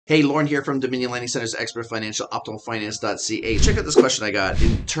Hey, Lorne here from Dominion Lending Center's Expert Financial, OptimalFinance.ca. Check out this question I got.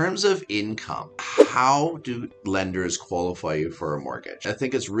 In terms of income, how do lenders qualify you for a mortgage? I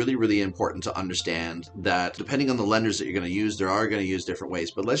think it's really important to understand that depending on the lenders that you're going to use, they are going to use different ways.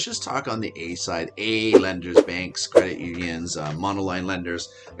 But let's just talk on the A side. A lenders, banks, credit unions, monoline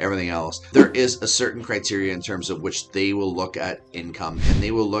lenders, everything else. There is a certain criteria in terms of which they will look at income. And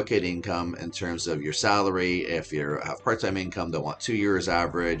they will look at income in terms of your salary. If you have part-time income, they'll want 2 years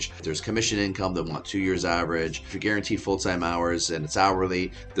average. If there's commission income, they'll want 2 years average. If you're guaranteed full-time hours and it's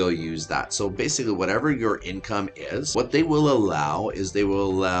hourly, they'll use that. So basically, whatever your income is, what they will allow is they will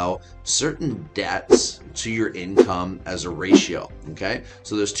allow certain debts to your income as a ratio. Okay,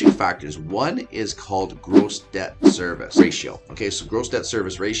 so there's two factors. One is called gross debt service ratio. Okay, so gross debt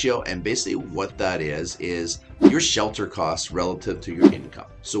service ratio, and basically what that is your shelter costs relative to your income.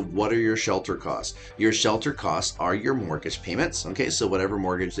 So what are your shelter costs? Your shelter costs are your mortgage payments. Okay, so whatever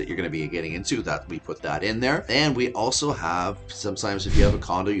mortgage that you're going to be getting into, that we put that in there. And we also have, sometimes if you have a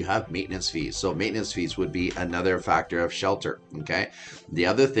condo, you have maintenance fees. So maintenance fees would be another factor of shelter. Okay, the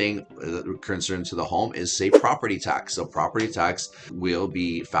other thing concerned to the home is, say, property tax. So property tax will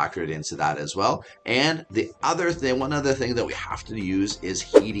be factored into that as well. And the other thing, one other thing that we have to use is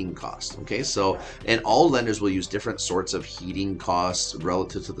heating costs. Okay, so, and all lenders will use different sorts of heating costs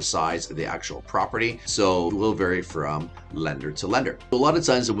relative to the size of the actual property. So it will vary from lender to lender. A lot of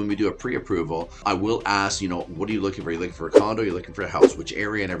times when we do a pre-approval, I will ask, what are you looking for? Are you looking for a condo? Are you looking for a house? Which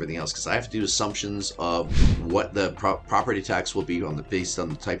area and everything else? Because I have to do assumptions of what the property tax will be based on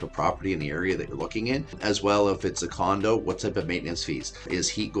the type of property and the area that you're looking in, as well if it's a condo, what type of maintenance fees. Is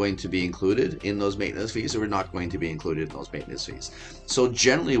heat going to be included in those maintenance fees, or not going to be included in those maintenance fees? So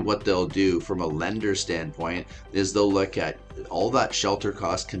generally what they'll do from a lender standpoint is they'll look at all that shelter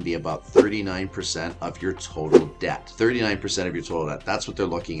cost can be about 39% of your total debt. 39% of your total debt. That's what they're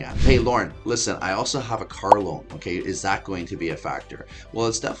looking at. Hey, Lorne, listen, I also have a car loan. Okay, is that going to be a factor? Well,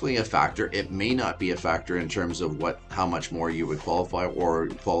 it's definitely a factor. It may not be a factor in terms of how much more you would qualify, or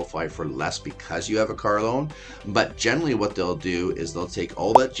qualify for less because you have a car loan. But generally what they'll do is they'll take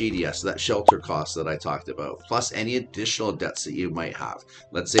all that GDS, that shelter cost that I talked about, plus any additional debts that you might have.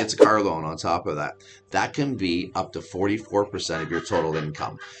 Let's say it's a car loan on top of that. That can be up to 44% of your total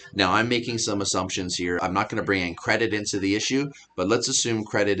income. Now, I'm making some assumptions here. I'm not going to bring in credit into the issue, but let's assume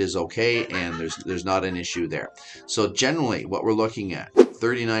credit is okay and there's not an issue there. So generally what we're looking at,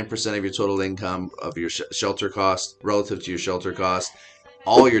 39% of your total income of your shelter cost relative to your shelter cost.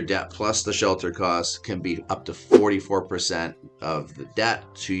 All your debt plus the shelter costs can be up to 44% of the debt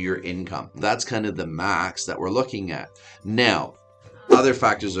to your income. That's kind of the max that we're looking at. Now, other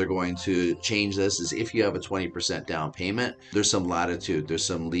factors are going to change this is if you have a 20% down payment, there's some latitude, there's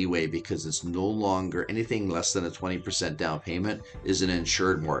some leeway, because it's no longer anything less than a 20% down payment is an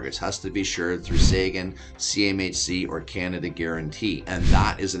insured mortgage. It has to be insured through Sagan, CMHC, or Canada Guarantee. And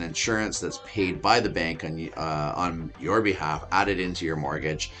that is an insurance that's paid by the bank on your behalf, added into your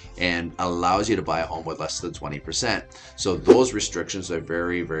mortgage, and allows you to buy a home with less than 20%. So those restrictions are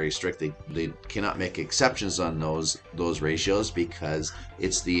very strict. They cannot make exceptions on those ratios, because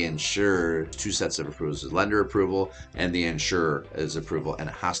it's the insurer, two sets of approvals, lender approval and the insurer's approval, and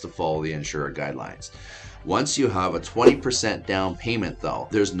it has to follow the insurer guidelines. Once you have a 20% down payment, though,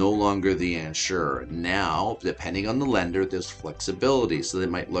 there's no longer the insurer. Now, depending on the lender, there's flexibility. So they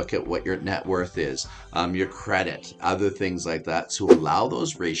might look at what your net worth is, your credit, other things like that, to allow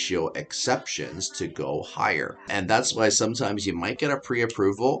those ratio exceptions to go higher. And that's why sometimes you might get a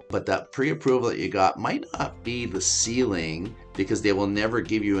pre-approval, but that pre-approval that you got might not be the ceiling, because they will never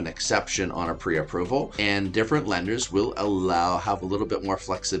give you an exception on a pre-approval. And different lenders will have a little bit more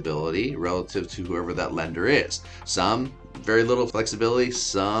flexibility relative to whoever that lender is. Some very little flexibility,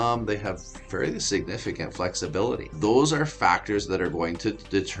 some they have very significant flexibility. Those are factors that are going to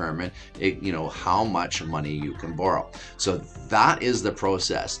determine how much money you can borrow. So that is the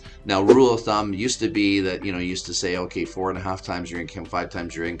process. Now, rule of thumb used to be that used to say, okay, 4.5 times your income, 5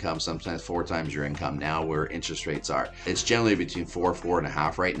 times your income, sometimes 4 times your income. Now where interest rates are, it's generally between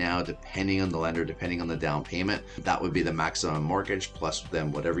 4.5 right now, depending on the lender, depending on the down payment. That would be the maximum mortgage, plus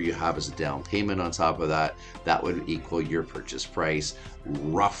then whatever you have as a down payment on top of that, that would equal your purchase price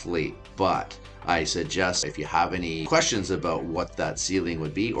roughly. But I suggest if you have any questions about what that ceiling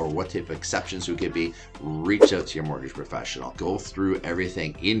would be or what type of exceptions we could be, reach out to your mortgage professional. Go through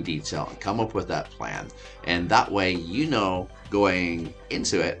everything in detail and come up with that plan. And that way, going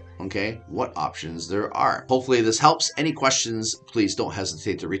into it, okay, what options there are. Hopefully this helps. Any questions, please don't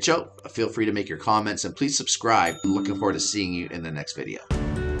hesitate to reach out. Feel free to make your comments, and please subscribe. I'm looking forward to seeing you in the next video.